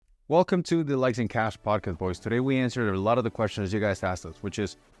Welcome to the Likes and Cash podcast, boys. Today we answered a lot of the questions you guys asked us, which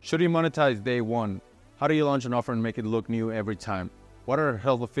is, should you monetize day one? How do you launch an offer and make it look new every time? What are our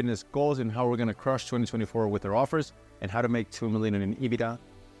health and fitness goals and how we're going to crush 2024 with our offers, and how to make 2 million in EBITDA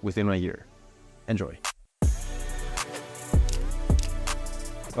within a year. Enjoy.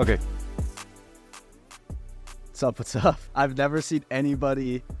 Okay. What's up? I've never seen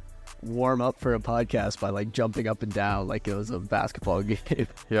anybody warm up for a podcast by like jumping up and down like it was a basketball game.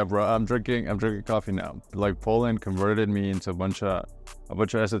 Yeah, bro. I'm drinking coffee now. Like Poland converted me into a bunch of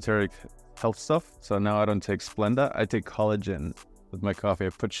esoteric health stuff. So now I don't take Splenda. I take collagen with my coffee. I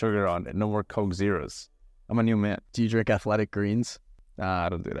put sugar on it. No more Coke Zeros. I'm a new man. Do you drink Athletic Greens? Nah, I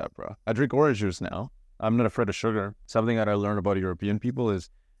don't do that, bro. I drink orange juice now. I'm not afraid of sugar. Something that I learned about European people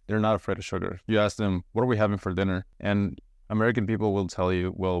is they're not afraid of sugar. You ask them, what are we having for dinner? And American people will tell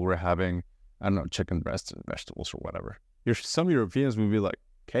you, well, we're having, I don't know, chicken breasts and vegetables or whatever. Some Europeans will be like,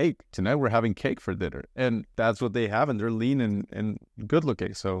 cake. Tonight we're having cake for dinner. And that's what they have. And they're lean and good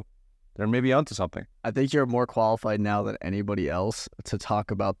looking. So they're maybe onto something. I think you're more qualified now than anybody else to talk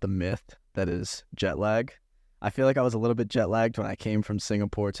about the myth that is jet lag. I feel like I was a little bit jet lagged when I came from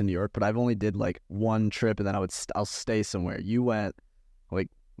Singapore to New York, but I've only did like one trip and then I'll stay somewhere. You went like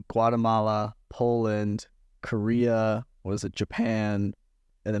Guatemala, Poland, Korea, Japan,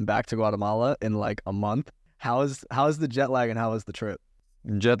 and then back to Guatemala in like a month. How is the jet lag and how is the trip?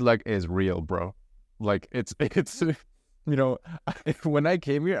 Jet lag is real, bro. Like it's you know, when I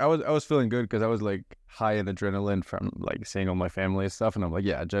came here, I was feeling good because I was like high in adrenaline from like seeing all my family and stuff, and I'm like,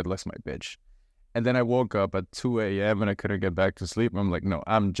 yeah, jet lag's my bitch. And then I woke up at 2 a.m. and I couldn't get back to sleep. I'm like, no,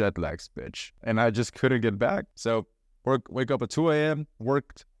 I'm jet lag's bitch, and I just couldn't get back. So wake up at 2 a.m.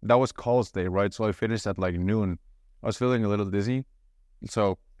 worked. That was calls day, right? So I finished at like noon. I was feeling a little dizzy,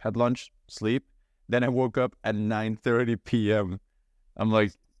 so had lunch, sleep. Then I woke up at 9:30 p.m. I'm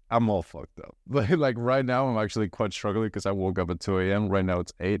like, I'm all fucked up. Like right now, I'm actually quite struggling because I woke up at 2 a.m. Right now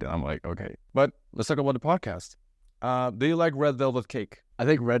it's 8, and I'm like, okay. But let's talk about the podcast. Do you like red velvet cake? I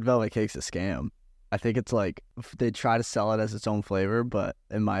think red velvet cake's a scam. I think it's like they try to sell it as its own flavor, but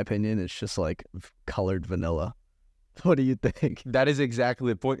in my opinion, it's just like colored vanilla. What do you think? That is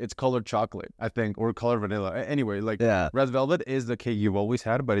exactly the point. It's colored chocolate, I think, or colored vanilla. Anyway, like red velvet is the cake you've always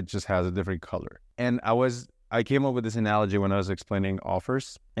had, but it just has a different color. And I came up with this analogy when I was explaining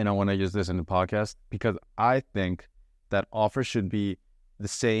offers, and I want to use this in the podcast because I think that offers should be the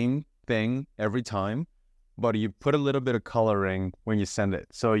same thing every time, but you put a little bit of coloring when you send it.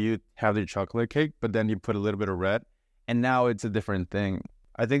 So you have the chocolate cake, but then you put a little bit of red, and now it's a different thing.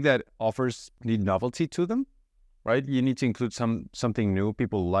 I think that offers need novelty to them. Right? You need to include something new.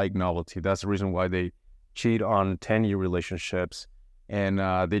 People like novelty. That's the reason why they cheat on 10-year relationships and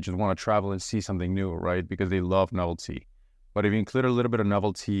they just want to travel and see something new, right? Because they love novelty. But if you include a little bit of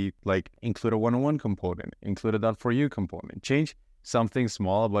novelty, like include a one-on-one component, include a done for you component, change something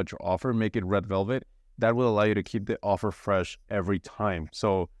small about your offer, make it red velvet, that will allow you to keep the offer fresh every time.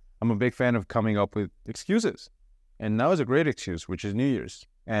 So I'm a big fan of coming up with excuses. And now is a great excuse, which is New Year's.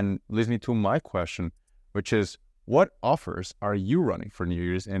 And leads me to my question, which is, what offers are you running for New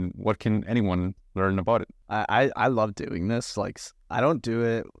Year's, and what can anyone learn about it? I love doing this. Like, I don't do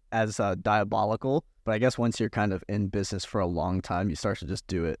it as diabolical, but I guess once you're kind of in business for a long time, you start to just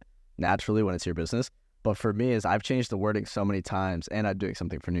do it naturally when it's your business. But for me, is I've changed the wording so many times, and I'm doing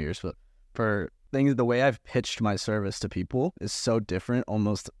something for New Year's. But for things, the way I've pitched my service to people is so different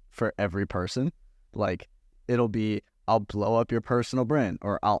almost for every person. Like, it'll be, I'll blow up your personal brand,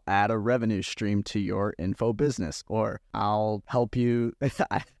 or I'll add a revenue stream to your info business, or I'll help you.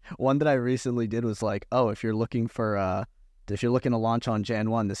 One that I recently did was like, oh, if you're looking to launch on Jan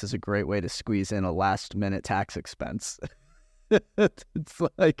 1, this is a great way to squeeze in a last minute tax expense. It's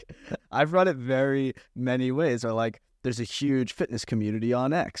like, I've run it very many ways, or like, there's a huge fitness community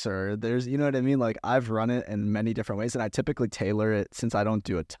on X, or there's, you know what I mean? Like, I've run it in many different ways, and I typically tailor it since I don't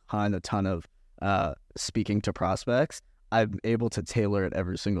do a ton of speaking to prospects. I'm able to tailor it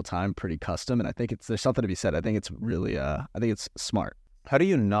every single time, pretty custom, and I think there's something to be said. I think it's really, I think it's smart. How do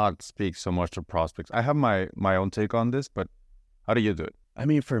you not speak so much to prospects? I have my own take on this, but how do you do it? I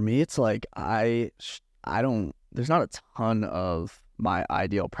mean, for me, it's like I don't. There's not a ton of my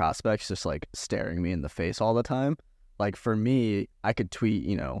ideal prospects just like staring me in the face all the time. Like for me, I could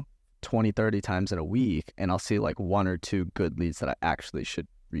tweet, 20, 30 times in a week, and I'll see like one or two good leads that I actually should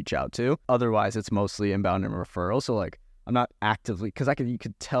reach out to. Otherwise, it's mostly inbound and referral. So like, I'm not actively, because you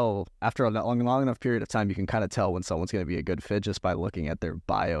could tell after a long enough period of time, you can kind of tell when someone's going to be a good fit just by looking at their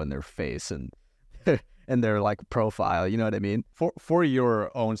bio and their face and and their like profile. You know what I mean? For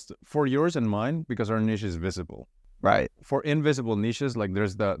yours and mine, because our niche is visible. Right. For invisible niches, like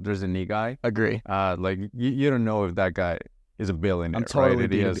there's the knee guy. Agree. Like you don't know if that guy is a billionaire. I'm totally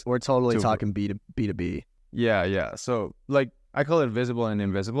right? We're totally talking B2B. Yeah. So like I call it visible and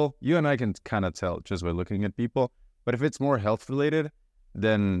invisible. You and I can kind of tell just by looking at people. But if it's more health related,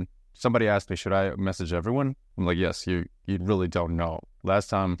 then somebody asked me, should I message everyone? I'm like, yes, you really don't know. Last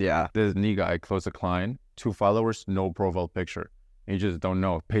time, the knee guy closed a client, 2 followers, no profile picture. And you just don't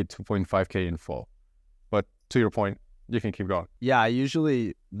know. Paid 2.5K in full. But to your point, you can keep going. Yeah,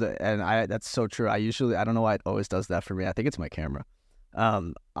 that's so true. I don't know why it always does that for me. I think it's my camera.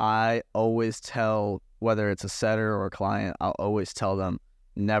 I always tell, whether it's a setter or a client, I'll always tell them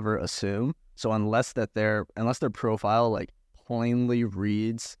never assume. So unless their profile like plainly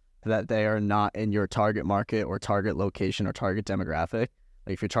reads that they are not in your target market or target location or target demographic,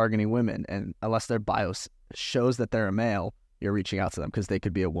 like if you're targeting women, and unless their bio shows that they're a male, you're reaching out to them because they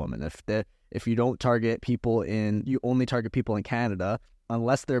could be a woman. If you don't target people you only target people in Canada,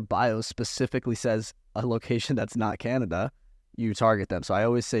 unless their bio specifically says a location that's not Canada, you target them. So I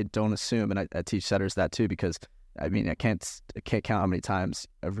always say don't assume, and I teach setters that too, because I mean I can't count how many times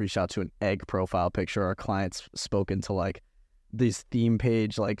I've reached out to an egg profile picture or clients spoken to like these theme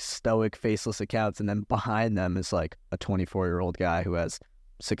page like stoic faceless accounts, and then behind them is like a 24-year-old guy who has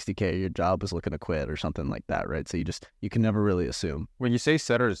 $60K, your job is looking to quit or something like that, right? So you can never really assume. When you say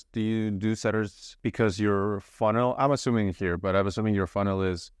setters, do you do setters because your funnel, I'm assuming here, but I'm assuming your funnel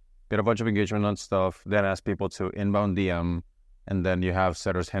is get a bunch of engagement on stuff, then ask people to inbound DM, and then you have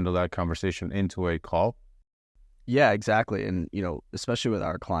setters handle that conversation into a call? Yeah, exactly. And, especially with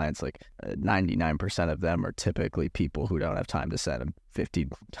our clients, like 99% of them are typically people who don't have time to send them 50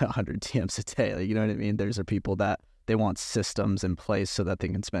 to 100 DMs a day. Like, you know what I mean? There's people that they want systems in place so that they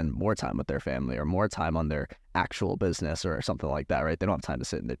can spend more time with their family or more time on their actual business or something like that, right? They don't have time to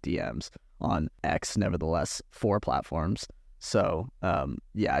sit in their DMs on X, nevertheless, 4 platforms. So,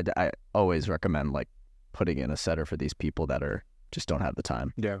 I always recommend like putting in a setter for these people that just don't have the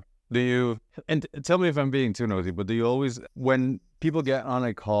time. Yeah. Do you, and tell me if I'm being too nosy, but do you always, when people get on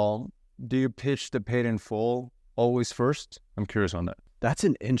a call, do you pitch the paid in full always first? I'm curious on that. That's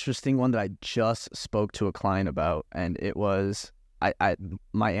an interesting one that I just spoke to a client about, and it was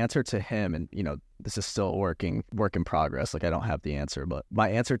my answer to him, and this is still work in progress. Like I don't have the answer, but my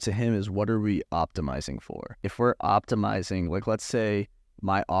answer to him is, what are we optimizing for? If we're optimizing, like let's say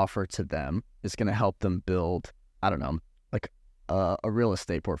my offer to them is going to help them build, I don't know, like a real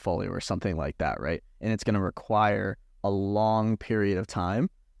estate portfolio or something like that, right? And it's going to require a long period of time.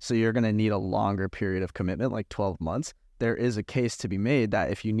 So you're going to need a longer period of commitment, like 12 months. There is a case to be made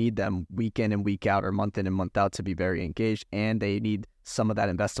that if you need them week in and week out or month in and month out to be very engaged, and they need some of that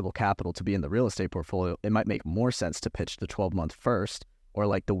investable capital to be in the real estate portfolio, it might make more sense to pitch the 12-month first, or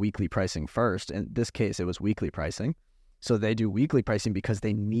like the weekly pricing first. In this case, it was weekly pricing. So they do weekly pricing because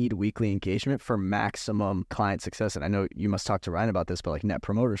they need weekly engagement for maximum client success. And I know you must talk to Ryan about this, but like Net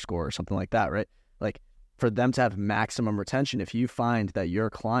Promoter Score or something like that, right? Like for them to have maximum retention, if you find that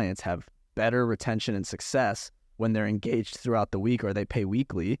your clients have better retention and success when they're engaged throughout the week or they pay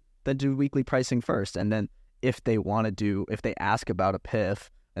weekly, then do weekly pricing first. And then if they ask about a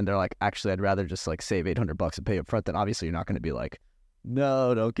PIF and they're like, actually, I'd rather just like save $800 and pay up front, then obviously you're not going to be like,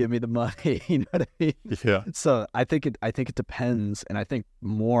 no, don't give me the money. You know what I mean? Yeah. So I think it depends. And I think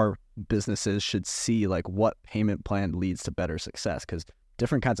more businesses should see like what payment plan leads to better success, because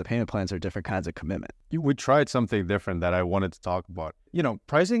different kinds of payment plans are different kinds of commitment. We tried something different that I wanted to talk about.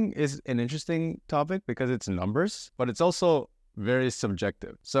 Pricing is an interesting topic because it's numbers, but it's also very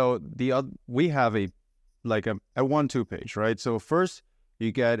subjective. So we have a 1-2 page, right? So first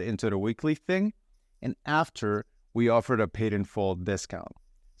you get into the weekly thing, and after we offered a paid in full discount.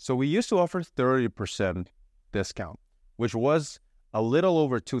 So we used to offer 30% discount, which was a little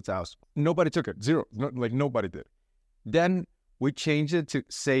over $2,000. Nobody took it, zero, nobody did. Then we changed it to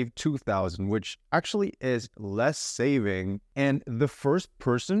save $2,000, which actually is less saving. And the first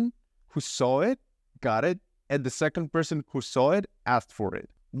person who saw it got it, and the second person who saw it asked for it.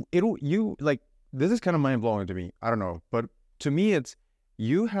 This is kind of mind blowing to me. I don't know, but to me, it's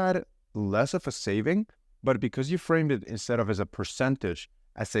you had less of a saving, but because you framed it instead of as a percentage,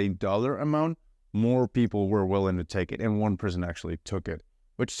 as a dollar amount, more people were willing to take it, and one person actually took it,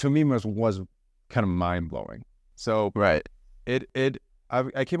 which to me was kind of mind blowing. So right.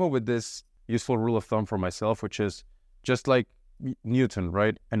 I came up with this useful rule of thumb for myself, which is just like Newton,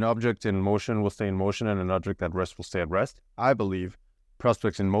 right? An object in motion will stay in motion, and an object at rest will stay at rest. I believe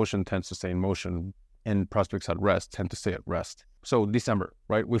prospects in motion tends to stay in motion, and prospects at rest tend to stay at rest. So December,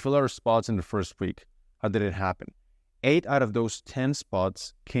 right? We fill our spots in the first week. How did it happen? 8 out of those 10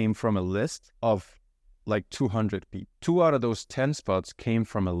 spots came from a list of like 200 people. 2 out of those 10 spots came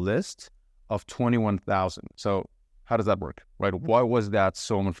from a list of 21,000. So how does that work, right? Why was that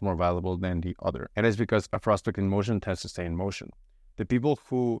so much more valuable than the other? And it's because a prospect in motion tends to stay in motion. The people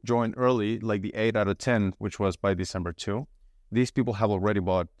who joined early, like the 8 out of 10, which was by December 2, these people have already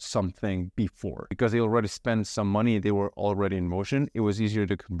bought something before because they already spent some money. They were already in motion. It was easier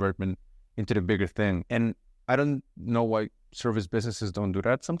to convert them into the bigger thing. And I don't know why service businesses don't do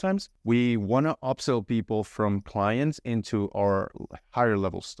that sometimes. We want to upsell people from clients into our higher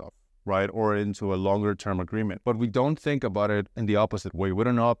level stuff, right? Or into a longer term agreement. But we don't think about it in the opposite way. We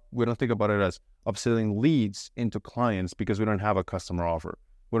don't think about it as upselling leads into clients because we don't have a customer offer.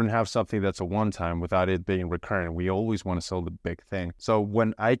 We don't have something that's a one-time without it being recurring. We always want to sell the big thing. So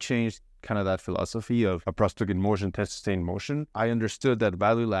when I changed kind of that philosophy of a prospect in motion tends to stay in motion, I understood that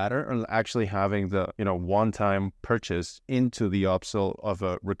value ladder and actually having the, one-time purchase into the upsell of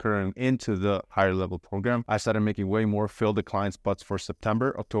a recurring into the higher level program. I started making way more, fill the client spots for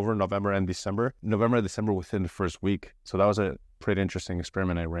September, October, November, and December. November and December within the first week. So that was a pretty interesting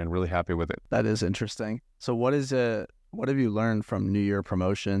experiment I ran. Really happy with it. That is interesting. So what have you learned from New Year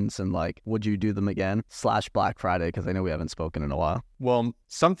promotions, and would you do them again / Black Friday? Because I know we haven't spoken in a while. Well,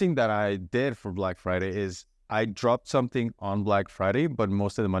 something that I did for Black Friday is I dropped something on Black Friday, but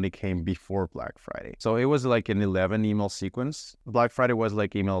most of the money came before Black Friday. So it was like an 11 email sequence. Black Friday was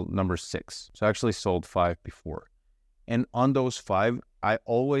like email number 6. So I actually sold 5 before. And on those 5, I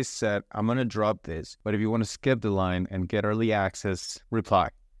always said, I'm going to drop this, but if you want to skip the line and get early access, reply,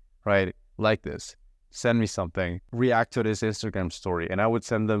 right? Like this. Send me something, react to this Instagram story. And I would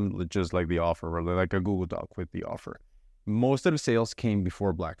send them just like the offer or like a Google Doc with the offer. Most of the sales came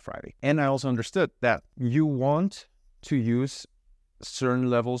before Black Friday. And I also understood that you want to use certain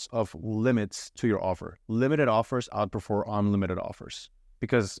levels of limits to your offer. Limited offers outperform unlimited offers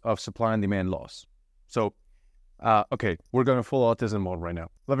because of supply and demand laws. So okay, we're going full autism mode right now.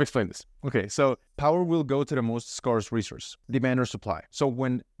 Let me explain this. Okay, so power will go to the most scarce resource, demand or supply. So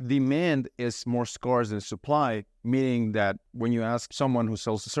when demand is more scarce than supply, meaning that when you ask someone who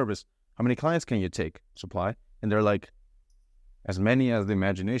sells the service, how many clients can you take? Supply. And they're like, as many as the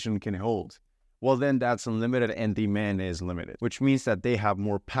imagination can hold. Well, then that's unlimited and demand is limited, which means that they have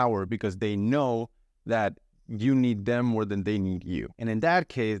more power because they know that you need them more than they need you. And in that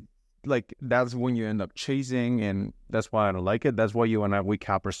case, that's when you end up chasing, and that's why I don't like it. That's why you and I, we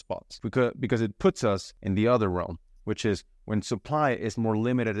cap our spots because it puts us in the other realm, which is when supply is more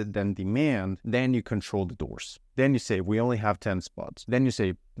limited than demand, then you control the doors. Then you say, we only have 10 spots. Then you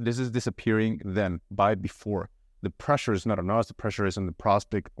say, this is disappearing, then buy before. The pressure is not on us. The pressure is on the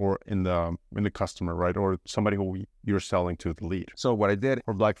prospect or in the customer, right? Or somebody who you're selling to, the lead. So what I did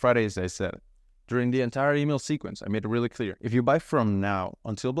for Black Friday is I said, during the entire email sequence, I made it really clear. If you buy from now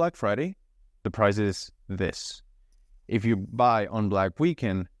until Black Friday, the price is this. If you buy on Black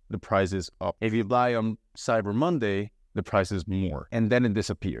Weekend, the price is up. If you buy on Cyber Monday, the price is more. And then it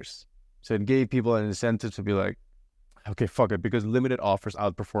disappears. So it gave people an incentive to be like, okay, fuck it, because limited offers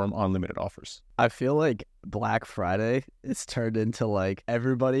outperform unlimited offers. I feel like Black Friday is turned into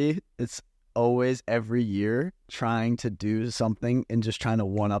everybody, it's always every year trying to do something and just trying to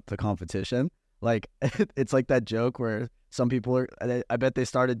one up the competition. It's like that joke where some people I bet they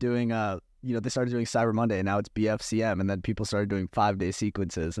started doing, they started doing Cyber Monday and now it's BFCM, and then people started doing 5-day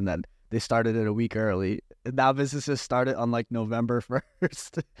sequences, and then they started it a week early. And now businesses started on November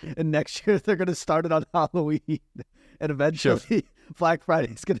 1st, and next year they're going to start it on Halloween, and eventually Black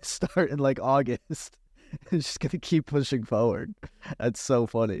Friday is going to start in August. It's just going to keep pushing forward. That's so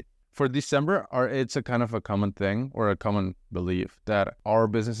funny. For December, it's a kind of a common thing or a common belief that our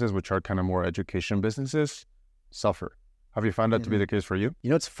businesses, which are kind of more education businesses, suffer. Have you found that to be the case for you?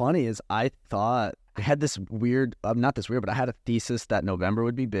 What's funny is I thought I had this weird, not this weird, but I had a thesis that November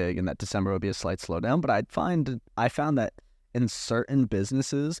would be big and that December would be a slight slowdown. But I found that in certain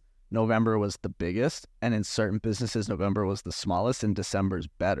businesses, November was the biggest, and in certain businesses, November was the smallest, and December's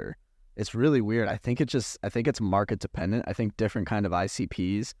better. It's really weird. I think it's market dependent. I think different kind of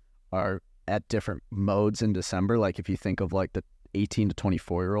ICPs are at different modes in December. If you think of the 18 to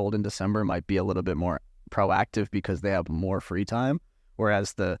 24-year-old in December might be a little bit more proactive because they have more free time,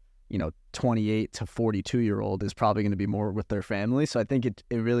 whereas the 28 to 42-year-old is probably going to be more with their family. So I think it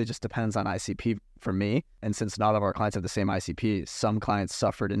really just depends on ICP for me. And since not all of our clients have the same ICP, some clients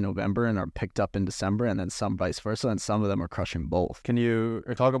suffered in November and are picked up in December, and then some vice versa, and some of them are crushing both. Can you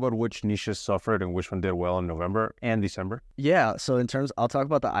talk about which niches suffered and which one did well in November and December? Yeah, so I'll talk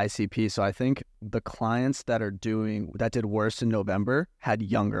about the ICP. So I think the clients that did worse in November had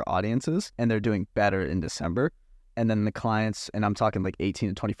younger audiences, and they're doing better in December. And then the clients, and I'm talking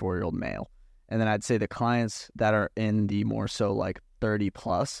 18 to 24-year-old male. And then I'd say the clients that are in the more so like 30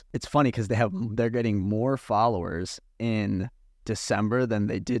 plus, it's funny because they're getting more followers in December than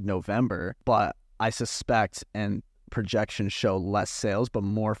they did November, but I suspect and projections show less sales but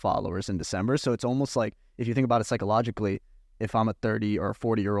more followers in December. So it's almost like, if you think about it psychologically, if I'm a 30 or a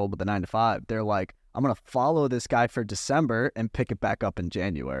 40-year-old with a 9 to 5, they're like, I'm going to follow this guy for December and pick it back up in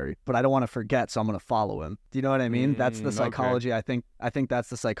January, but I don't want to forget, so I'm going to follow him. Do you know what I mean? That's the psychology. Okay. I think that's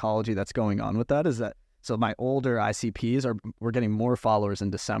the psychology that's going on with that, is that, so my older ICPs we're getting more followers in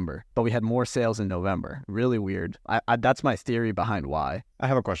December, but we had more sales in November. Really weird. That's my theory behind why. I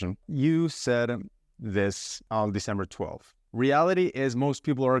have a question. You said this on December 12th. Reality is most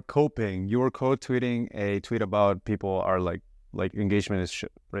people are coping. You were co-tweeting a tweet about people are like engagement is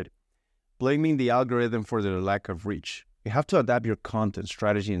shit, right? Blaming the algorithm for their lack of reach. You have to adapt your content,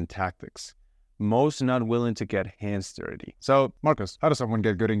 strategy, and tactics. Most not willing to get hands dirty. So, Marcus, how does someone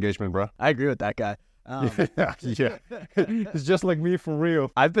get good engagement, bro? I agree with that guy. Yeah. It's just like me for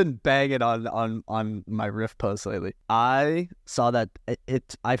real. I've been banging on my Riff post lately. I saw that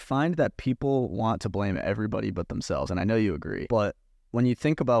I find that people want to blame everybody but themselves, and I know you agree. But when you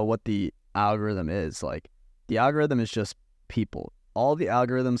think about what the algorithm is, like, the algorithm is just people. All the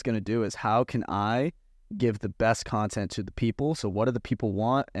algorithm's going to do is, how can I give the best content to the people? So what do the people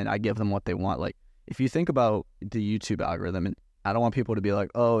want? And I give them what they want. Like, if you think about the YouTube algorithm, and I don't want people to be like,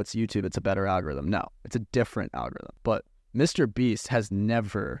 oh, it's YouTube, it's a better algorithm. No, it's a different algorithm. But Mr. Beast has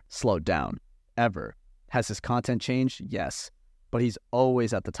never slowed down, ever. Has his content changed? Yes. But he's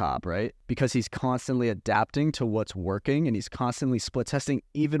always at the top, right? Because he's constantly adapting to what's working, and he's constantly split testing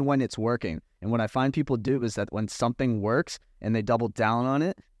even when it's working. And what I find people do is that when something works and they double down on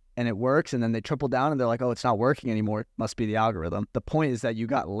it and it works, and then they triple down and they're like, oh, it's not working anymore, it must be the algorithm. The point is that you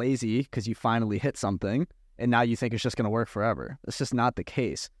got lazy because you finally hit something, and now you think it's just going to work forever. It's just not the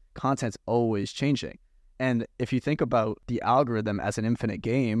case. Content's always changing. And if you think about the algorithm as an infinite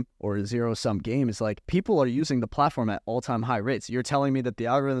game or a zero-sum game, it's like, people are using the platform at all-time high rates. You're telling me that the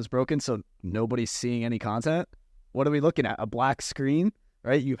algorithm is broken so nobody's seeing any content? What are we looking at? A black screen?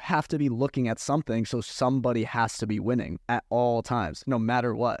 Right? You have to be looking at something, so somebody has to be winning at all times, no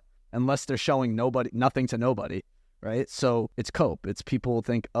matter what, unless they're showing nothing to nobody. Right? So it's cope. It's people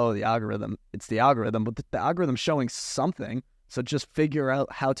think, oh, it's the algorithm, but the algorithm's showing something. So just figure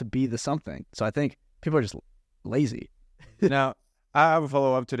out how to be the something. So I think people are just lazy. Now, I have a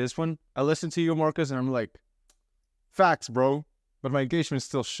follow-up to this one. I listen to you, Marcus, and I'm like, facts, bro, but my engagement's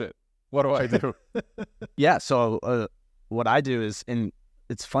still shit. What do I do? Yeah, so what I do is, and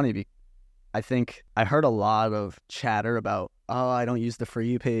it's funny, I think I heard a lot of chatter about, oh, I don't use the For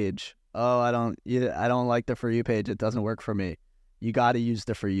You page. Oh, I don't like the For You page. It doesn't work for me. You got to use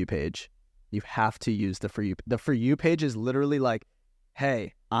the For You page. You have to use the For You. The For You page is literally like,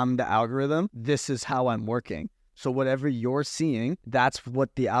 hey, I'm the algorithm. This is how I'm working. So whatever you're seeing, that's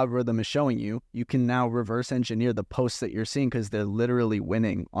what the algorithm is showing you. You can now reverse engineer the posts that you're seeing because they're literally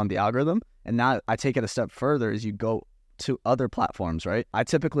winning on the algorithm. And now I take it a step further as you go to other platforms, right? I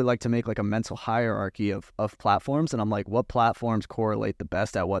typically like to make like a mental hierarchy of platforms, and I'm like, what platforms correlate the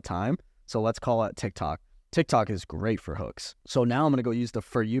best at what time? So let's call it TikTok. TikTok is great for hooks. So now I'm going to go use the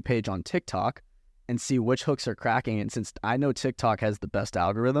For You page on TikTok and see which hooks are cracking. And since I know TikTok has the best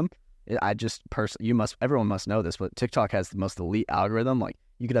algorithm, everyone must know this, but TikTok has the most elite algorithm. Like,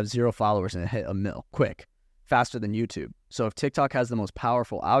 you could have 0 followers and hit 1 million quick, faster than YouTube. So if TikTok has the most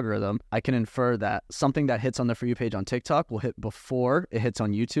powerful algorithm, I can infer that something that hits on the For You page on TikTok will hit before it hits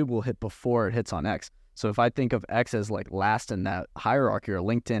on YouTube, will hit before it hits on X. So if I think of X as like last in that hierarchy, or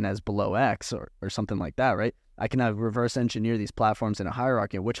LinkedIn as below X, or something like that, right? I can have reverse engineer these platforms in a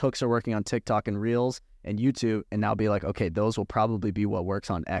hierarchy of which hooks are working on TikTok and Reels and YouTube, and now be like, okay, those will probably be what works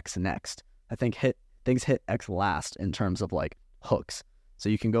on X next. I think things hit X last in terms of like hooks. So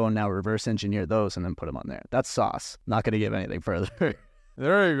you can go and now reverse engineer those and then put them on there. That's sauce. Not going to give anything further.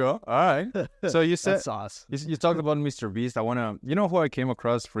 There you go. All right. So you said that's sauce. You talked about Mr. Beast. You know who I came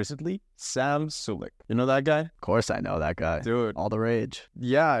across recently? Sam Sulek. You know that guy? Of course I know that guy. Dude. All the rage.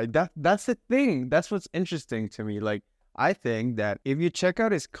 Yeah, that's the thing. That's what's interesting to me. Like, I think that if you check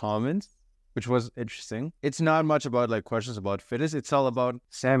out his comments, which was interesting, it's not much about like questions about fitness. It's all about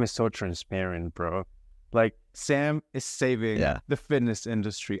Sam is so transparent, bro. Like, Sam is saving the fitness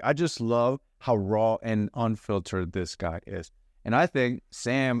industry. I just love how raw and unfiltered this guy is. And I think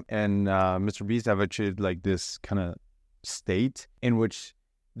Sam and Mr. Beast have achieved like this kind of state in which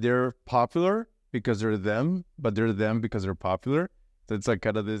they're popular because they're them, but they're them because they're popular. So it's like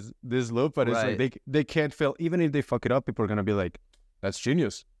kind of this loop, but it's like they can't fail. Even if they fuck it up, people are going to be like, that's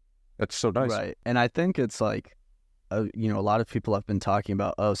genius. That's so nice. Right. And I think it's like, a lot of people have been talking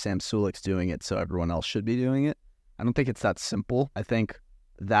about, oh, Sam Sulek's doing it, so everyone else should be doing it. I don't think it's that simple. I think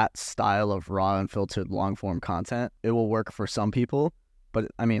that style of raw, unfiltered, long-form content, it will work for some people. But,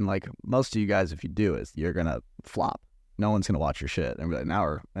 I mean, like, most of you guys, if you do it, you're going to flop. No one's going to watch your shit. And be like,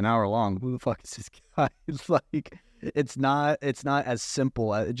 an hour long, who the fuck is this guy? It's like, it's not as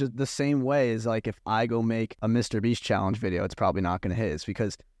simple. It's just the same way as, like, if I go make a Mr. Beast challenge video, it's probably not going to hit. It's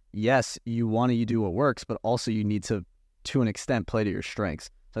because, yes, you want to do what works, but also you need to an extent, play to your strengths.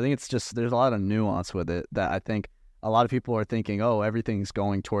 So I think it's just, there's a lot of nuance with it that I think a lot of people are thinking, oh, everything's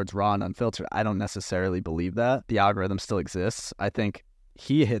going towards raw and unfiltered. I don't necessarily believe that. The algorithm still exists. I think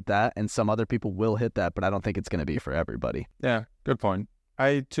he hit that and some other people will hit that, but I don't think it's going to be for everybody. Yeah, good point.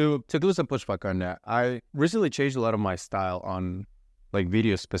 To do some pushback on that, I recently changed a lot of my style on like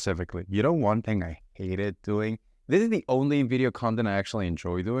videos specifically. You know, one thing I hated doing, this is the only video content I actually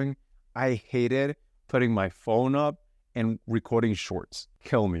enjoy doing. I hated putting my phone up and recording shorts.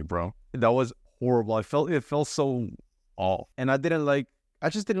 Kill me, bro. That was horrible. It felt so off. And I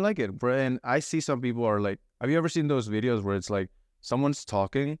just didn't like it, bro. And I see some people are like, have you ever seen those videos where it's like someone's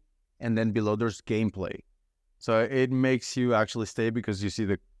talking and then below there's gameplay? So it makes you actually stay because you see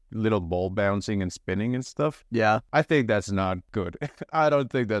the little ball bouncing and spinning and stuff. Yeah. I think that's not good. I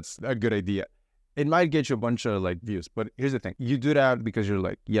don't think that's a good idea. It might get you a bunch of like views, but here's the thing. You do that because you're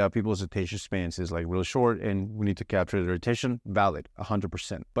like, yeah, people's attention spans is like really short and we need to capture their attention. Valid,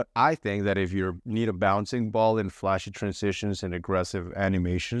 100%. But I think that if you need a bouncing ball and flashy transitions and aggressive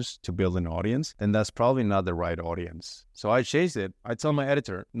animations to build an audience, then that's probably not the right audience. So I changed it. I tell my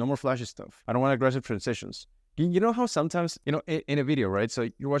editor, no more flashy stuff. I don't want aggressive transitions. You know how sometimes, in a video, right? So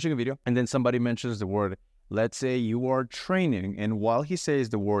you're watching a video and then somebody mentions the word, let's say you are training. And while he says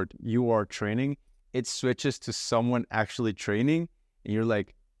the word you are training, it switches to someone actually training. And you're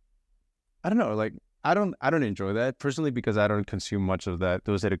like, I don't know, like, I don't enjoy that personally because I don't consume much of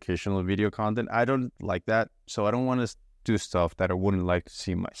those educational video content. I don't like that. So I don't want to do stuff that I wouldn't like to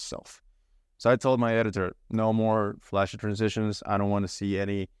see myself. So I told my editor, no more flashy transitions. I don't want to see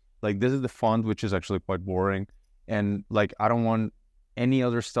any, like, this is the font, which is actually quite boring. And like, I don't want any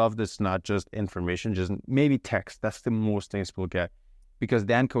other stuff that's not just information, just maybe text. That's the most things people get. Because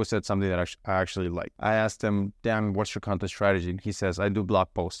Danko said something that I actually like. I asked him, Dan, what's your content strategy? And he says, I do blog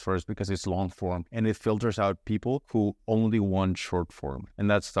posts first because it's long form and it filters out people who only want short form. And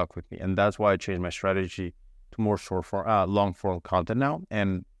that stuck with me. And that's why I changed my strategy to more short form, long form content now.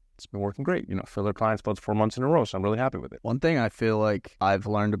 And it's been working great. Filler clients about 4 months in a row. So I'm really happy with it. One thing I feel like I've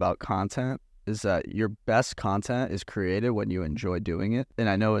learned about content is that your best content is created when you enjoy doing it. And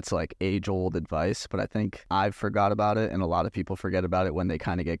I know it's like age-old advice, but I think I've forgot about it, and a lot of people forget about it when they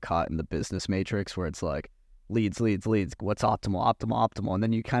kind of get caught in the business matrix where it's like leads, what's optimal. And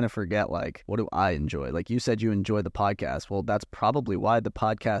then you kind of forget, like, what do I enjoy? Like you said, you enjoy the podcast. Well, that's probably why the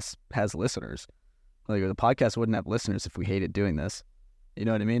podcast has listeners. Like the podcast wouldn't have listeners if we hated doing this. You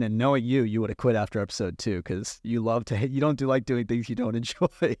know what I mean? And knowing you would have quit after episode 2 because you don't like doing things you don't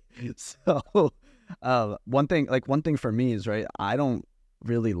enjoy. So one thing for me is, right, I don't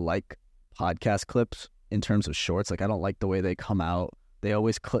really like podcast clips in terms of shorts. Like I don't like the way they come out. They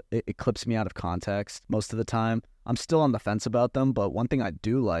always it clips me out of context most of the time. I'm still on the fence about them, but one thing I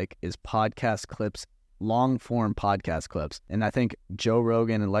do like is podcast clips, long form podcast clips. And I think Joe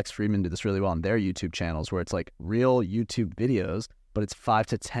Rogan and Lex Fridman do this really well on their YouTube channels where it's like real YouTube videos, but it's 5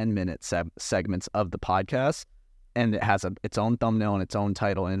 to 10 minute segments of the podcast, and it has its own thumbnail and its own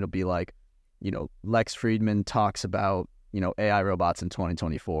title, and it'll be like, Lex Fridman talks about, AI robots in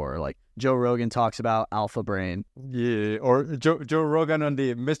 2024, or like Joe Rogan talks about Alpha Brain. Yeah, or Joe Rogan on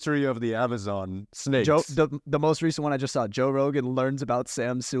the mystery of the Amazon snakes. The most recent one I just saw, Joe Rogan learns about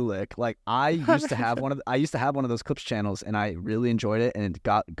Sam Sulek. Like I used to have one of those clips channels, and I really enjoyed it, and it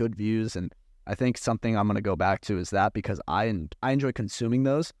got good views. And I think something I'm going to go back to is that because I enjoy consuming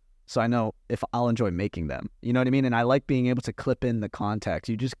those, so I know if I'll enjoy making them. You know what I mean? And I like being able to clip in the context.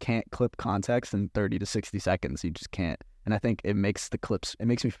 You just can't clip context in 30 to 60 seconds. You just can't. And I think it makes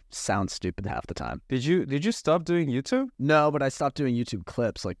me sound stupid half the time. Did you stop doing YouTube? No, but I stopped doing YouTube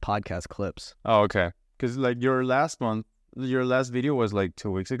clips, like podcast clips. Oh, okay. Because like your last video was like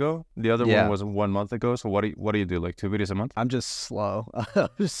 2 weeks ago. The other one was 1 month ago. So what do you do? Like 2 videos a month? I'm just slow.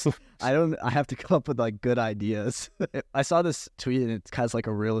 I have to come up with like good ideas. I saw this tweet and it has like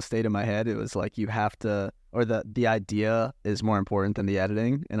a real estate in my head. It was like you have to, or the idea is more important than the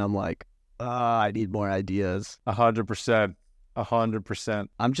editing. And I'm like, I need more ideas. 100%. 100%.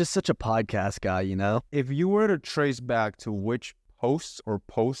 I'm just such a podcast guy, If you were to trace back to which posts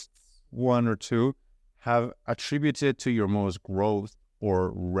 1 or 2 have attributed to your most growth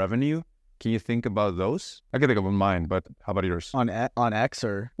or revenue, Can you think about those? I can think about mine, but how about yours? On X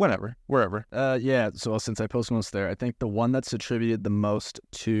or whenever, wherever? Yeah. So since I post most there, I think the one that's attributed the most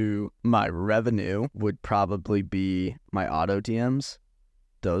to my revenue would probably be my auto DMs.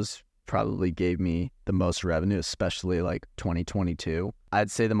 Those probably gave me the most revenue, especially like 2022. I'd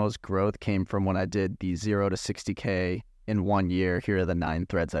say the most growth came from when I did the 0 to 60K in 1 year. Here are the 9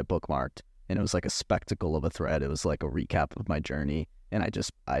 threads I bookmarked. And it was like a spectacle of a thread. It was like a recap of my journey. And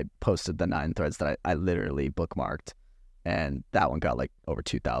I posted the 9 threads that I literally bookmarked. And that one got like over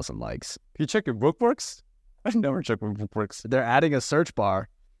 2,000 likes. Can you check your bookmarks? I've never checked my bookmarks. They're adding a search bar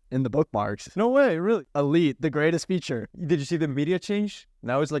in the bookmarks. No way, really? Elite, the greatest feature. Did you see the media change?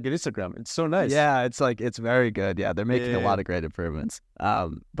 Now it's like an Instagram. It's so nice. Yeah, it's very good. Yeah, they're making a lot of great improvements.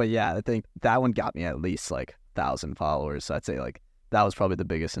 But yeah, I think that one got me at least like 1,000 followers. So I'd say like that was probably the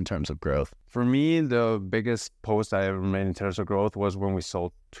biggest in terms of growth. For me, the biggest post I ever made in terms of growth was when we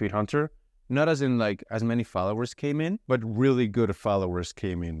sold Tweet Hunter. Not as in like as many followers came in, but really good followers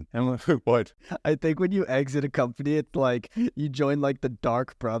came in. And I'm like, what? I think when you exit a company, it's like you join like the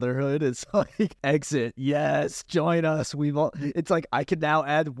dark brotherhood. It's like exit, yes, join us. It's like I can now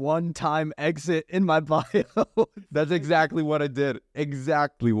add one-time exit in my bio. That's exactly what I did.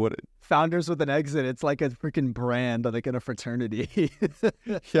 Exactly what it. Founders with an exit. It's like a freaking brand, like in a fraternity.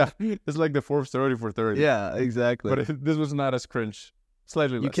 Yeah, it's like the Forbes 30 for 30. Yeah, exactly. But this was not as cringe.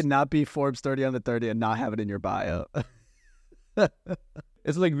 Slightly less. You cannot be Forbes 30 on the 30 and not have it in your bio.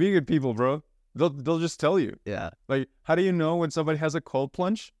 It's like vegan people, bro. They'll just tell you. Yeah. Like, how do you know when somebody has a cold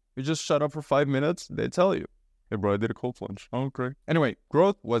plunge? You just shut up for 5 minutes. They tell you, hey, bro, I did a cold plunge. Oh, okay. Anyway,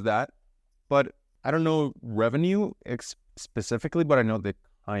 growth was that. But I don't know revenue specifically, but I know the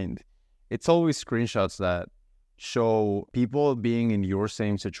kind. It's always screenshots that show people being in your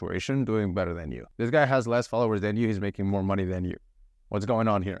same situation doing better than you. This guy has less followers than you. He's making more money than you. What's going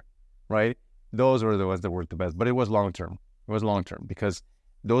on here, right? Those were the ones that worked the best, but it was long-term. It was long-term because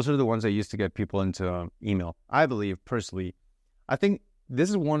those are the ones that used to get people into email. I believe, personally, I think this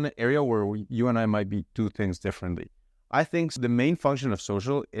is one area where you and I might do things differently. I think the main function of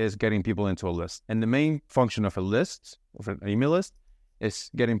social is getting people into a list. And the main function of a list, of an email list,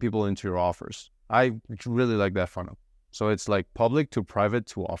 is getting people into your offers. I really like that funnel. So it's like public to private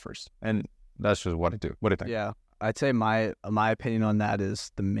to offers. And that's just what I do. What do you think? Yeah. I'd say my opinion on that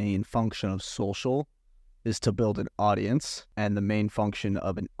is the main function of social is to build an audience, and the main function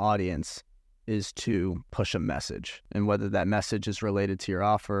of an audience is to push a message. And whether that message is related to your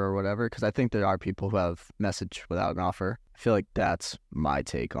offer or whatever, because I think there are people who have message without an offer. I feel like that's my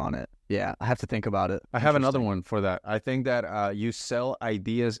take on it. Yeah, I have to think about it. I have another one for that. I think that you sell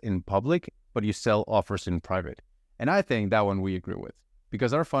ideas in public, but you sell offers in private. And I think that one we agree with.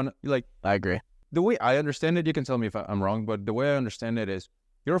 Because our funnel, like... I agree. The way I understand it, you can tell me if I'm wrong, but the way I understand it is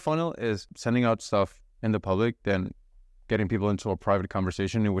your funnel is sending out stuff in the public, then getting people into a private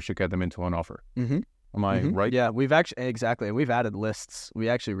conversation in which you get them into an offer. Mm-hmm. Am I right? Yeah, we've added lists. We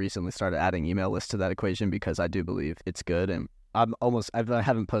actually recently started adding email lists to that equation because I do believe it's good. And I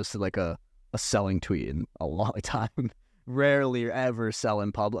haven't posted like a selling tweet in a long time. Rarely ever sell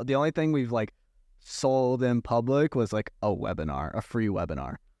in public. The only thing we've like sold in public was like a free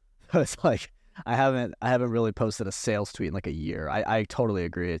webinar. It's like, I haven't really posted a sales tweet in like a year. I totally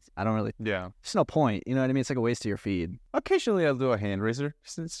agree. I don't really. Yeah. There's no point. You know what I mean? It's like a waste of your feed. Occasionally I'll do a hand raiser.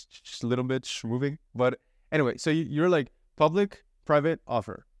 It's just a little bit moving. But anyway, so you're like public, private,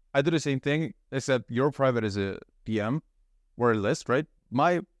 offer. I do the same thing, except your private is a DM or a list, right?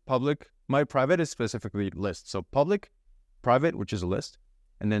 My private is specifically list. So public, private, which is a list,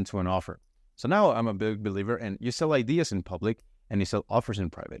 and then to an offer. So now I'm a big believer, and you sell ideas in public and you sell offers in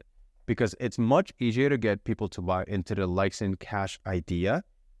private. Because it's much easier to get people to buy into the likes in cash idea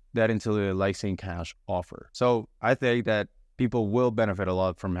than into the likes in cash offer. So I think that people will benefit a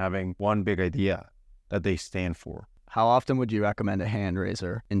lot from having one big idea that they stand for. How often would you recommend a hand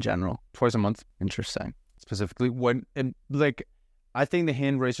raiser in general? Twice a month. Interesting. Specifically I think the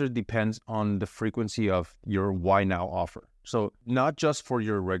hand raiser depends on the frequency of your why now offer. So not just for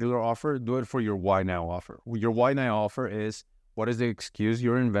your regular offer, do it for your why now offer. Your why now offer is, what is the excuse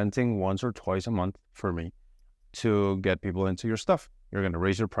you're inventing once or twice a month for me to get people into your stuff? You're going to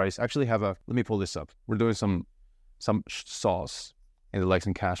raise your price. Actually let me pull this up. We're doing some sauce in the Likes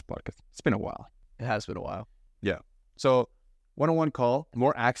and Cash podcast. It's been a while. It has been a while. Yeah. So one-on-one call,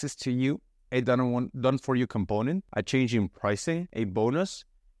 more access to you, a done for you component, a change in pricing, a bonus,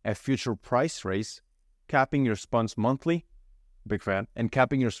 a future price raise, capping your spots monthly, big fan, and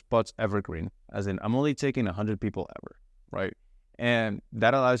capping your spots evergreen, as in I'm only taking 100 people ever. Right. And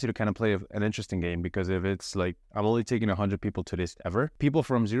that allows you to kind of play an interesting game, because if it's like, I'm only taking 100 people to this ever, people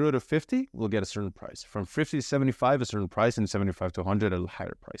from 0 to 50 will get a certain price. From 50 to 75, a certain price, and 75 to 100, a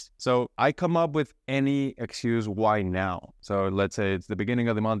higher price. So I come up with any excuse why now. So let's say it's the beginning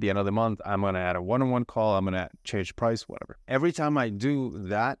of the month, the end of the month, I'm going to add a one-on-one call, I'm going to change price, whatever. Every time I do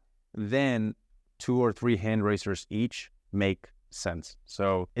that, then 2 or 3 hand raisers each make sense.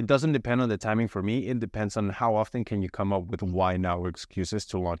 So it doesn't depend on the timing for me. It depends on how often can you come up with why now excuses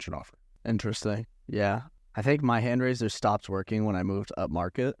to launch an offer. Interesting. Yeah. I think my hand raiser stopped working when I moved up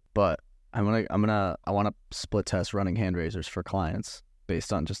market, but I want to split test running hand raisers for clients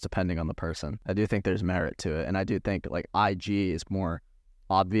based on just depending on the person. I do think there's merit to it. And I do think like IG is more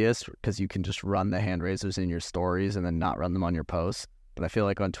obvious because you can just run the hand raisers in your stories and then not run them on your posts. But I feel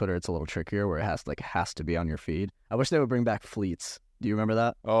like on Twitter, it's a little trickier where it has to be on your feed. I wish they would bring back fleets. Do you remember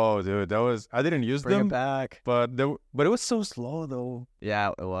that? Oh, dude, I didn't use them. Bring it back. But it was so slow though.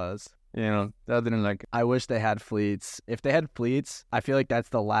 Yeah, it was. You know, that didn't like it. I wish they had fleets. If they had fleets, I feel like that's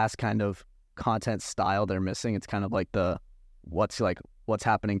the last kind of content style they're missing. It's kind of like the what's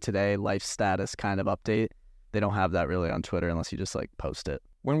happening today, life status kind of update. They don't have that really on Twitter unless you just like post it.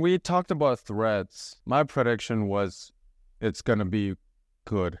 When we talked about threads, my prediction was it's going to be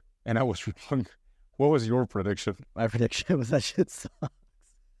good. And I was wrong. What was your prediction? My prediction was that shit sucks.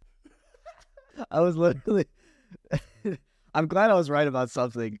 I was literally... I'm glad I was right about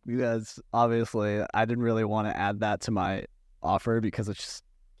something because obviously I didn't really want to add that to my offer because it's just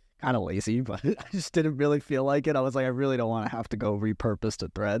kind of lazy, but I just didn't really feel like it. I was like, I really don't want to have to go repurpose to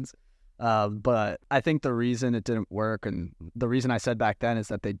threads. But I think the reason it didn't work and the reason I said back then is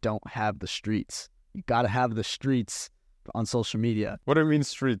that they don't have the streets. You got to have the streets on social media. What do you mean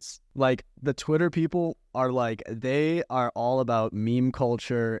streets? Like the Twitter people are like, they are all about meme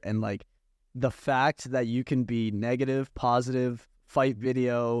culture and like the fact that you can be negative, positive, fight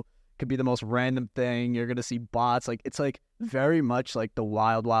video, could be the most random thing. You're going to see bots. Like it's like very much like the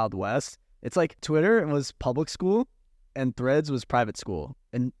wild, wild west. It's like Twitter was public school and Threads was private school,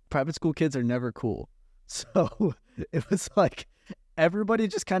 and private school kids are never cool. So it was like everybody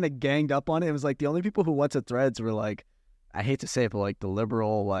just kind of ganged up on it. It was like the only people who went to Threads were like, I hate to say it, but like the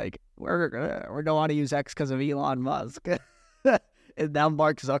liberal, like we don't want to use X because of Elon Musk. And now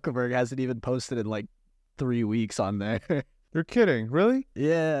Mark Zuckerberg hasn't even posted in like 3 weeks on there. You're kidding, really?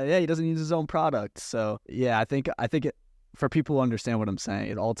 Yeah, he doesn't use his own product. So yeah, I think it, for people who understand what I'm saying,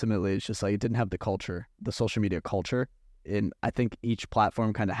 it ultimately is just like it didn't have the culture, the social media culture. And I think each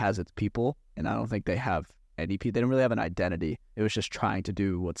platform kind of has its people, and I don't think they have any people. They don't really have an identity. It was just trying to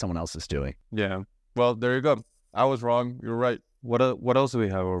do what someone else is doing. Yeah. Well, there you go. I was wrong. You're right. What else do we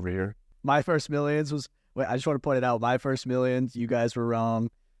have over here? My first millions was... Wait, I just want to point it out. My first millions, you guys were wrong.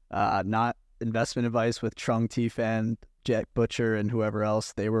 Not investment advice with Trung T-Fan, Jack Butcher, and whoever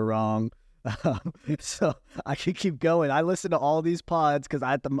else. They were wrong. So I can keep going. I listened to all these pods because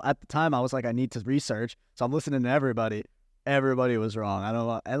at the time I was like, I need to research. So I'm listening to everybody. Everybody was wrong. I don't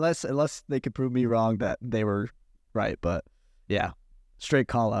know, unless they could prove me wrong that they were right. But yeah, straight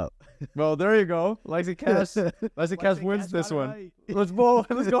call out. Well, there you go. Lexi Cass wins this one. Right. Let's go.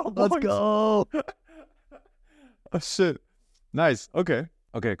 Let's go. Boys. Let's go. Oh, shit. Nice. Okay,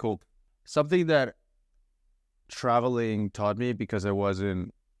 cool. Something that traveling taught me, because I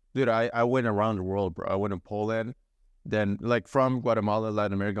wasn't... Dude, I went around the world, bro. I went to Poland. Then, like, from Guatemala,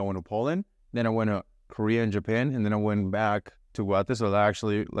 Latin America, I went to Poland. Then I went to Korea and Japan. And then I went back to Guatemala. So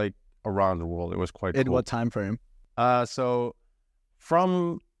actually, like, around the world. It was quite cool. In what time frame? So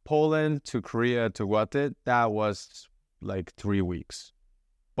from Poland to Korea to Guatemala, that was, like, 3 weeks.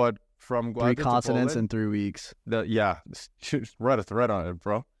 But from Guatemala 3 continents to Poland, in 3 weeks. Write a thread on it,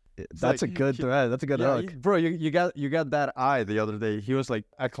 bro. That's like, a good thread. That's a good hook. Bro, you got that eye the other day. He was like,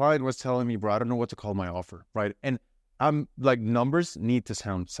 a client was telling me, bro, I don't know what to call my offer, right? And I'm like, numbers need to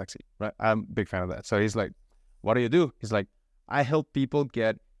sound sexy, right? I'm a big fan of that. So he's like, what do? He's like, I help people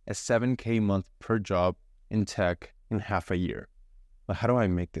get a $7,000 month per job in tech in half a year. Like, how do I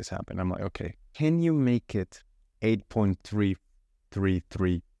make this happen? I'm like, okay, can you make it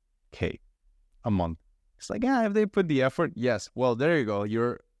 8.333K a month? It's like, yeah, if they put the effort, yes. Well, there you go.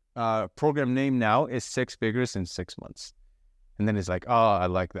 Your program name now is 6 figures in 6 months. And then it's like, oh, I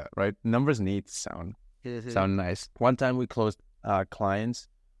like that, right? Numbers need to sound nice. One time we closed clients.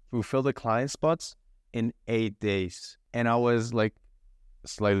 We filled the client spots in 8 days. And I was like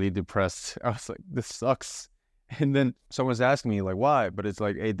slightly depressed. I was like, this sucks. And then someone's asking me like, why? But it's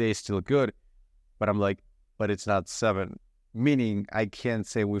like 8 days still good. But I'm like, but it's not 7. Meaning I can't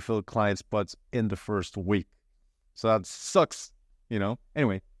say we filled client spots in the first week. So that sucks, you know?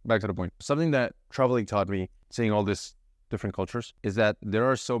 Anyway, back to the point. Something that traveling taught me, seeing all this different cultures, is that there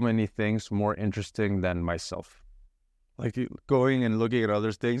are so many things more interesting than myself. Like going and looking at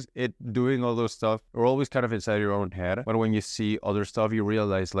other things, doing all those stuff, are always kind of inside your own head. But when you see other stuff, you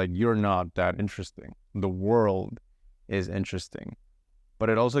realize like you're not that interesting. The world is interesting. But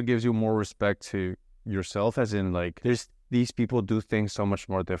it also gives you more respect to yourself, as in like these people do things so much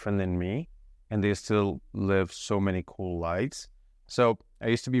more different than me, and they still live so many cool lives. So I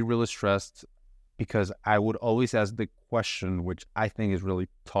used to be really stressed because I would always ask the question, which I think is really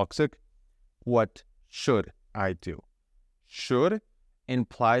toxic: what should I do? Should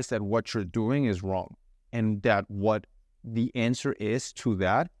implies that what you're doing is wrong, and that what the answer is to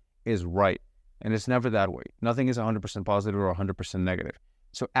that is right. And it's never that way. Nothing is 100% positive or 100% negative.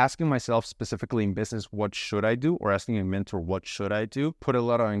 So asking myself specifically in business, what should I do? Or asking a mentor, what should I do? Put a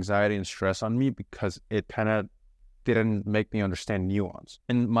lot of anxiety and stress on me because it kind of didn't make me understand nuance.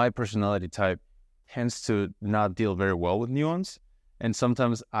 And my personality type tends to not deal very well with nuance. And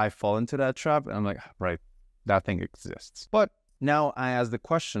sometimes I fall into that trap and I'm like, right, that thing exists. But now I ask the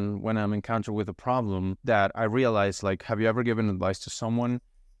question when I'm encountered with a problem that I realize, like, have you ever given advice to someone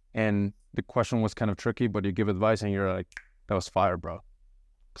and the question was kind of tricky, but you give advice and you're like, that was fire, bro.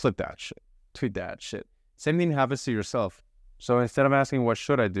 Clip that shit. Tweet that shit. Same thing happens to yourself. So instead of asking what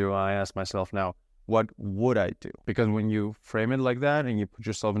should I do, I ask myself now, what would I do? Because when you frame it like that and you put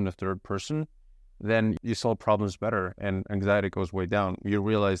yourself in the third person, then you solve problems better and anxiety goes way down. You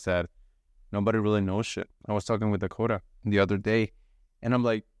realize that nobody really knows shit. I was talking with Dakota the other day and I'm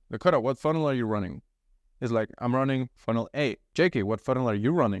like, Dakota, what funnel are you running? He's like, I'm running funnel A. JK, what funnel are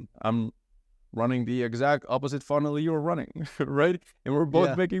you running? I'm running the exact opposite funnel you're running, right? And we're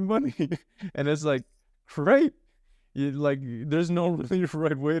both making money. And it's like, great. There's no really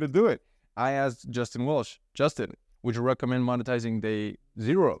right way to do it. I asked Justin Walsh, Justin, would you recommend monetizing day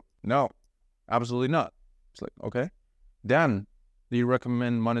 0? No, absolutely not. It's like, okay. Dan, do you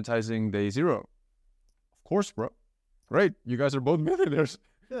recommend monetizing day 0? Of course, bro. Great. You guys are both millionaires.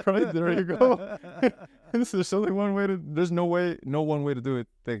 Right, there you go. There's only one way there's no one way to do it.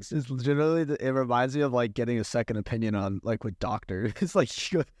 Thanks. It's legitimately, it reminds me of like getting a second opinion on like with doctor. It's like,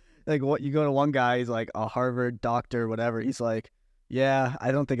 you go to one guy, he's like a Harvard doctor, whatever. He's like, yeah,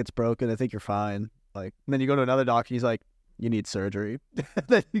 I don't think it's broken. I think you're fine. Like, and then you go to another doctor, he's like, you need surgery.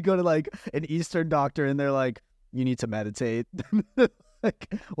 Then you go to like an Eastern doctor and they're like, you need to meditate.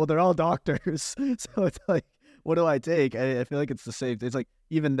 Like, well, they're all doctors. So it's like, what do I take? I feel like it's the same. It's like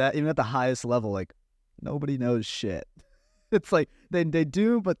even at the highest level, like nobody knows shit. It's like they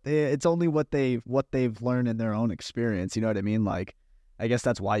do, but it's only what they've learned in their own experience. You know what I mean? Like, I guess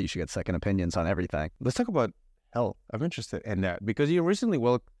that's why you should get second opinions on everything. Let's talk about health. I'm interested in that because you recently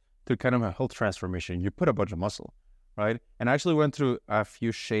went through kind of a health transformation. You put a bunch of muscle, right? And I actually went through a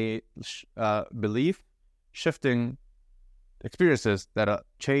few belief shifting experiences that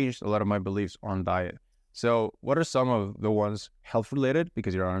changed a lot of my beliefs on diet. So what are some of the ones health-related,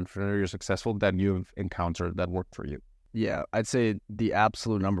 because you're an entrepreneur, you're successful, that you've encountered that worked for you? Yeah, I'd say the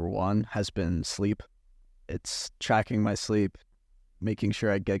absolute number one has been sleep. It's tracking my sleep, making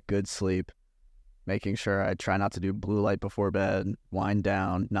sure I get good sleep, making sure I try not to do blue light before bed, wind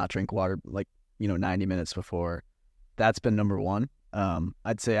down, not drink water 90 minutes before. That's been number one.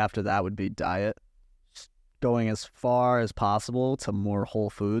 I'd say after that would be diet. Going as far as possible to more whole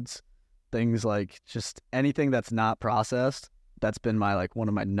foods. Things like just anything that's not processed. That's been one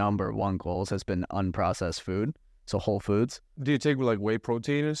of my number one goals has been unprocessed food. So whole foods. Do you take whey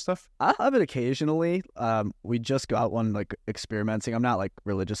protein and stuff? I have it occasionally. We just got one experimenting. I'm not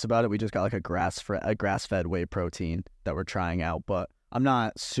religious about it. We just got a grass-fed whey protein that we're trying out, but I'm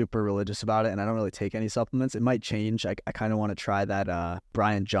not super religious about it and I don't really take any supplements. It might change. I kind of want to try that.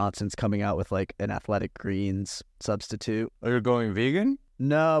 Brian Johnson's coming out with an Athletic Greens substitute. Are you going vegan?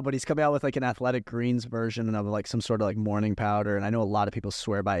 No, but he's coming out with an Athletic Greens version of some sort of morning powder. And I know a lot of people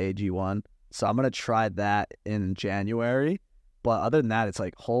swear by AG1. So I'm going to try that in January. But other than that, it's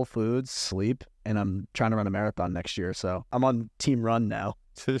whole foods, sleep, and I'm trying to run a marathon next year. So I'm on Team Run now.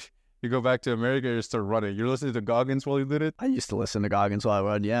 You go back to America, you start running. You're listening to Goggins while you did it? I used to listen to Goggins while I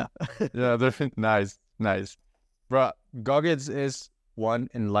run, yeah. Yeah, they're nice. Bro, Goggins is one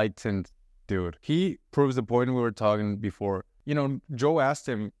enlightened dude. He proves the point we were talking before. Joe asked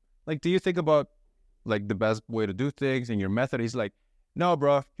him, do you think about, the best way to do things and your method? He's like, no,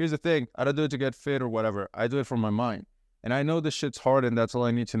 bro, here's the thing. I don't do it to get fit or whatever. I do it for my mind. And I know this shit's hard and that's all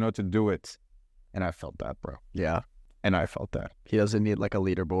I need to know to do it. And I felt that, bro. Yeah. And I felt that. He doesn't need a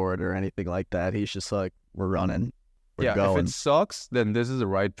leaderboard or anything like that. He's just we're running. We're going. If it sucks, then this is the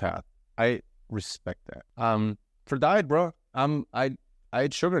right path. I respect that. For diet, bro, I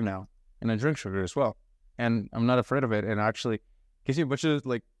eat sugar now and I drink sugar as well. and I'm not afraid of it. And actually gives me a bunch of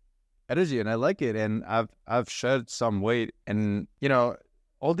like energy, and I like it. And I've shed some weight, and you know,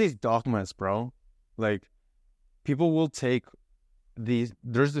 all these dogmas, bro. Like people will take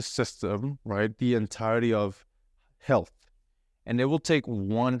there's this system, right? The entirety of health, and they will take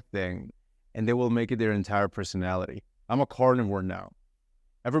one thing and they will make it their entire personality. I'm a carnivore now.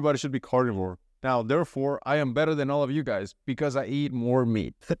 Everybody should be carnivore. Now, therefore, I am better than all of you guys because I eat more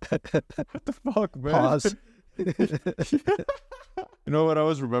meat. What the fuck, man? Pause. You know what I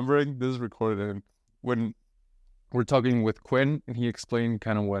was remembering? This is recorded when we're talking with Quinn, and he explained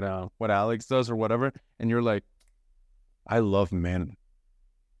kind of what Alex does or whatever, and you're like, I love men.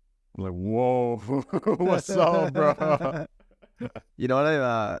 I'm like, whoa, what's up, bro? You know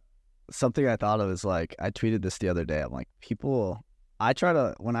what something I thought of is like, I tweeted this the other day. I'm like, I try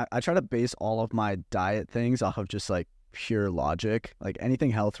to base all of my diet things off of just like pure logic, like anything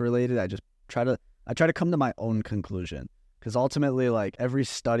health related. I try to come to my own conclusion, because ultimately, like every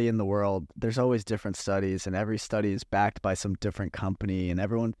study in the world, there's always different studies, and every study is backed by some different company, and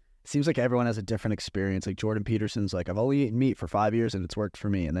it seems like everyone has a different experience. Like Jordan Peterson's like, I've only eaten meat for 5 years and it's worked for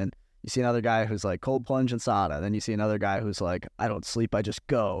me. And then you see another guy who's like cold plunge and sauna. Then you see another guy who's like, I don't sleep, I just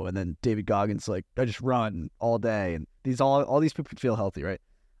go. And then David Goggins like, I just run all day. And all these people feel healthy, right?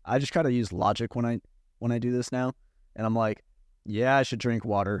 I just try to use logic when I do this now. And I'm like, yeah, I should drink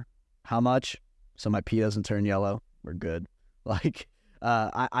water. How much? So my pee doesn't turn yellow. We're good. Like,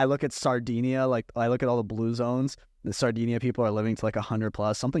 I look at Sardinia, like I look at all the blue zones. The Sardinia people are living to like 100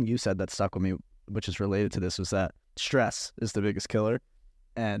 plus. Something you said that stuck with me, which is related to this, was that stress is the biggest killer.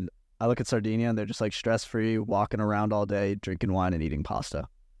 And I look at Sardinia and they're just like stress-free, walking around all day, drinking wine and eating pasta.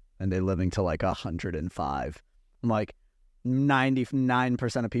 And they're living to like 105. I'm like,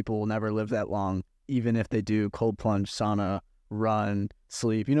 99% of people will never live that long, even if they do cold plunge, sauna, run,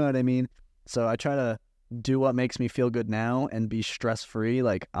 sleep. You know what I mean? So I try to do what makes me feel good now and be stress-free.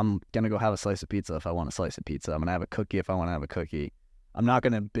 Like, I'm going to go have a slice of pizza if I want a slice of pizza. I'm going to have a cookie if I want to have a cookie. I'm not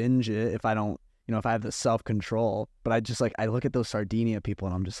going to binge it if I don't, if I have the self-control. But I look at those Sardinia people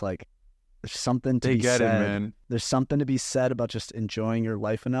and I'm just like, there's something to be said. They get it, man. There's something to be said about just enjoying your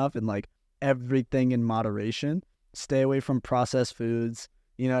life enough and like everything in moderation. Stay away from processed foods.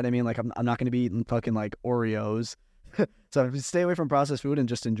 You know what I mean? Like, I'm not going to be eating fucking like Oreos. So if you stay away from processed food and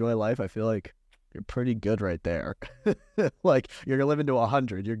just enjoy life, I feel like you're pretty good right there. Like, you're gonna live into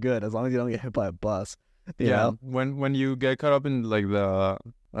 100. You're good as long as you don't get hit by a bus. You know? When you get caught up in like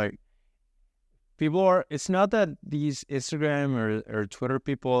people are. It's not that these Instagram or Twitter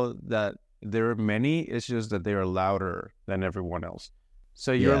people that there are many. It's just that they are louder than everyone else.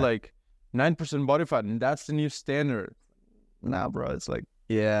 So you're like 9% body fat, and that's the new standard. Nah, bro. It's like,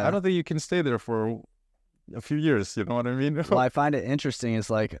 I don't think you can stay there for a few years, you know what I mean? Well, I find it interesting is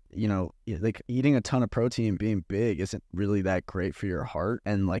like, like eating a ton of protein, being big isn't really that great for your heart.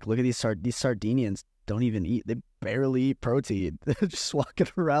 And like, look at these Sardinians don't even eat, they barely eat protein. They're just walking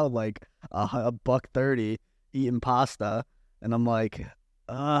around like $1.30 eating pasta. And I'm like,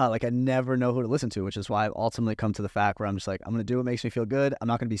 I never know who to listen to, which is why I've ultimately come to the fact where I'm just like, I'm going to do what makes me feel good. I'm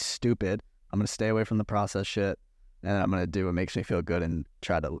not going to be stupid. I'm going to stay away from the processed shit. And I'm going to do what makes me feel good and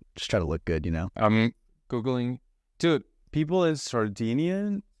try to look good, Googling, dude, people in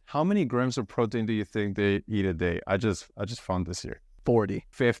Sardinia, how many grams of protein do you think they eat a day? I just found this here. 40.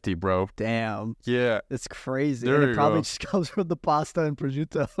 50, bro. Damn. Yeah. It's crazy. There and it probably just comes from the pasta and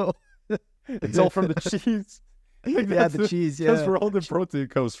prosciutto. It's all from the cheese. The cheese, That's where all the protein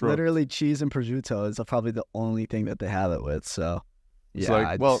comes from. Literally, cheese and prosciutto is probably the only thing that they have it with, so. It's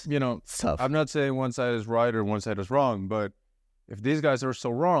it's tough. I'm not saying one side is right or one side is wrong, but if these guys are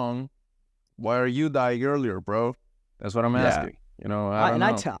so wrong, why are you dying earlier, bro? That's what I'm asking. I don't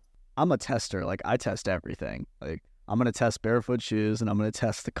know. I'm a tester. Like, I test everything. Like, I'm going to test barefoot shoes, and I'm going to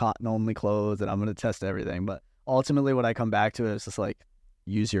test the cotton-only clothes, and I'm going to test everything. But ultimately, what I come back to is just, like,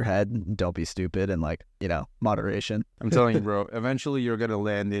 use your head, and don't be stupid, and, like, moderation. I'm telling you, bro, eventually you're going to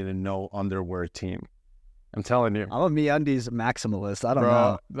land in a no underwear team. I'm telling you. I'm a MeUndies maximalist. I don't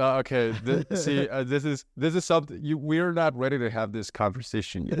know. Okay. This is something we're not ready to have this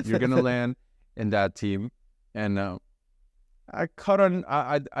conversation yet. You're gonna land in that team, and I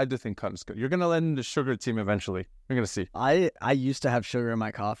do think cotton's good. You're gonna land in the sugar team eventually. You're gonna see. I used to have sugar in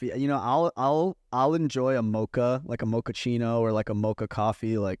my coffee. I'll enjoy a mocha, like a mochaccino or like a mocha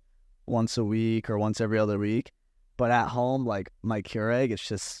coffee, like once a week or once every other week. But at home, like my Keurig, it's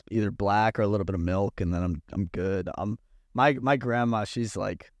just either black or a little bit of milk, and then I'm good. My grandma, she's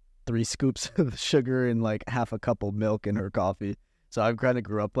like 3 scoops of sugar and like half a cup of milk in her coffee. So I kind of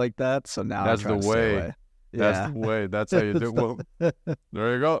grew up like that. So now that's the way. That's the way. That's how you do it. Well,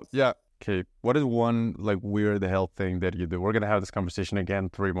 there you go. Yeah. Okay, what is one like weird health thing that you do? We're gonna have this conversation again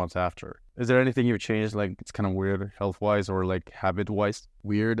 3 months after. Is there anything you've changed, like it's kind of weird health-wise or like habit-wise?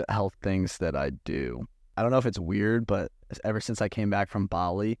 Weird health things that I do. I don't know if it's weird, but ever since I came back from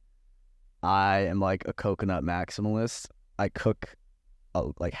Bali, I am like a coconut maximalist. I cook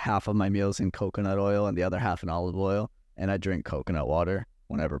like half of my meals in coconut oil and the other half in olive oil, and I drink coconut water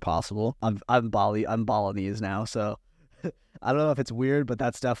whenever possible. I'm Balinese now, so I don't know if it's weird, but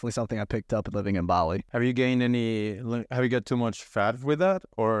that's definitely something I picked up living in Bali. Have you gained have you got too much fat with that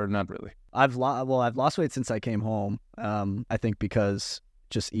or not really? I've lost weight since I came home. I think because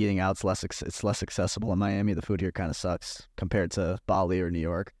just eating out it's less accessible in Miami. The food here kind of sucks compared to Bali or New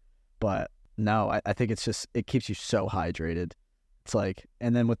York. But no, I think it's just, it keeps you so hydrated. It's like,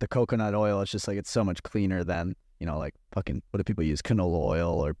 and then with the coconut oil, it's just like, it's so much cleaner than, you know, like fucking, what do people use? Canola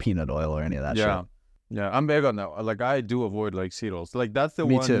oil or peanut oil or any of that shit. Yeah, I'm big on that. Like, I do avoid like seed oils. Like, that's the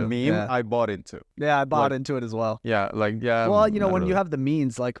one meme I bought into. Yeah, I bought into it as well. Yeah, Well, you know, when you have the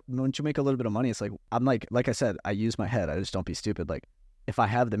means, like, once you make a little bit of money, it's like, I'm like I said, I use my head. I just don't be stupid. Like, if I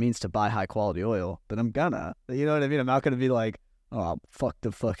have the means to buy high quality oil, then I'm gonna. You know what I mean? I'm not gonna be like, oh, fuck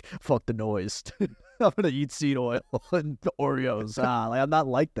the noise. I'm gonna eat seed oil and Oreos. Like, I'm not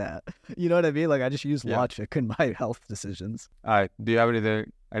like that. You know what I mean? Like, I just use logic in my health decisions. All right. Do you have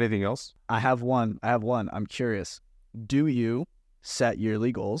anything else? I have one. I'm curious. Do you set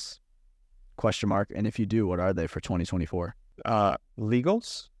yearly goals? ? And if you do, what are they for 2024?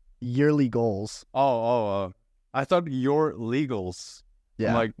 Legals? Yearly goals. I thought your legals. Yeah.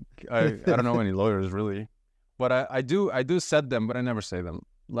 I'm like, I don't know any lawyers really, but I do set them, but I never say them.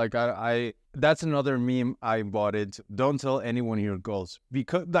 Like I that's another meme I bought it. Don't tell anyone your goals,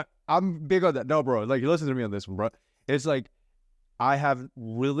 because I'm big on that. No, bro. Like, listen to me on this one, bro. It's like, I have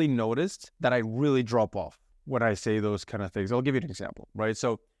really noticed that I really drop off when I say those kind of things. I'll give you an example, right?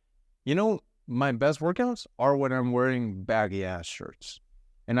 So, you know, my best workouts are when I'm wearing baggy ass shirts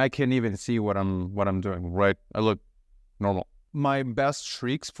and I can't even see what I'm doing, right? I look normal. My best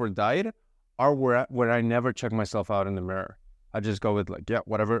streaks for diet are where I never check myself out in the mirror. I just go with like, yeah,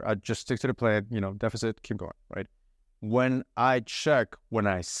 whatever. I just stick to the plan, you know, deficit, keep going, right? When I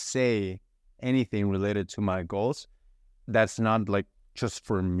say anything related to my goals, that's not like just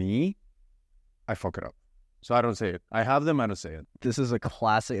for me, I fuck it up. So I don't say it. I have them, I don't say it. This is a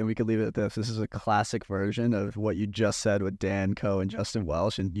classic, and we could leave it at this. This is a classic version of what you just said with Dan Coe and Justin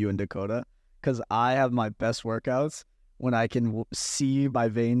Welsh and you and Dakota. Because I have my best workouts when I can see my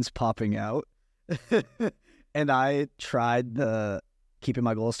veins popping out. And I tried keeping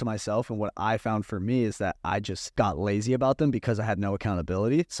my goals to myself. And what I found for me is that I just got lazy about them because I had no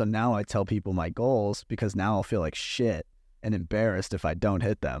accountability. So now I tell people my goals because now I'll feel like shit and embarrassed if I don't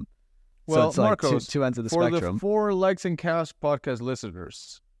hit them. Well, so it's Marcos, like two ends of the spectrum. spectrum. For the 4Legs and Cash podcast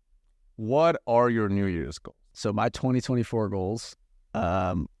listeners, what are your New Year's goals? So my 2024 goals,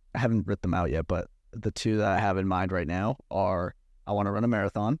 I haven't written them out yet, but the two that I have in mind right now are, I want to run a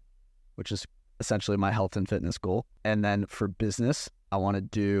marathon, which is essentially my health and fitness goal. And then for business, I want to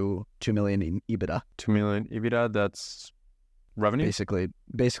do 2 million in EBITDA. 2 million EBITDA, that's revenue?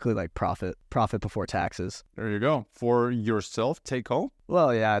 Basically like profit before taxes. There you go. For yourself, take home?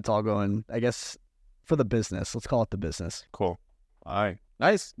 Well, yeah, it's all going, I guess, for the business. Let's call it the business. Cool. All right.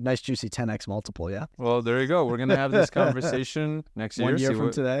 Nice juicy 10x multiple, yeah? Well, there you go. We're going to have this conversation next year. 1 year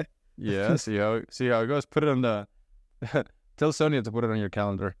from today. Yeah, see how it goes. Put it on the... Tell Sonia to put it on your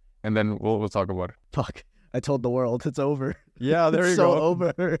calendar, and then we'll talk about it. Fuck. I told the world it's over. Yeah, there you go.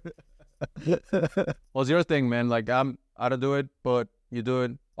 Over. Well, it's your thing, man. Like, I don't do it, but you do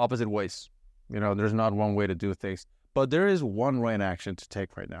it opposite ways. You know, there's not one way to do things. But there is one right action to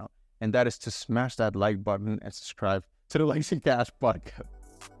take right now, and that is to smash that like button and subscribe to the Legs and Cash podcast.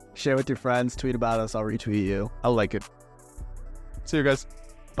 Share with your friends. Tweet about us. I'll retweet you. I'll like it. See you guys.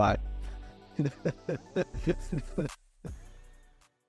 Bye.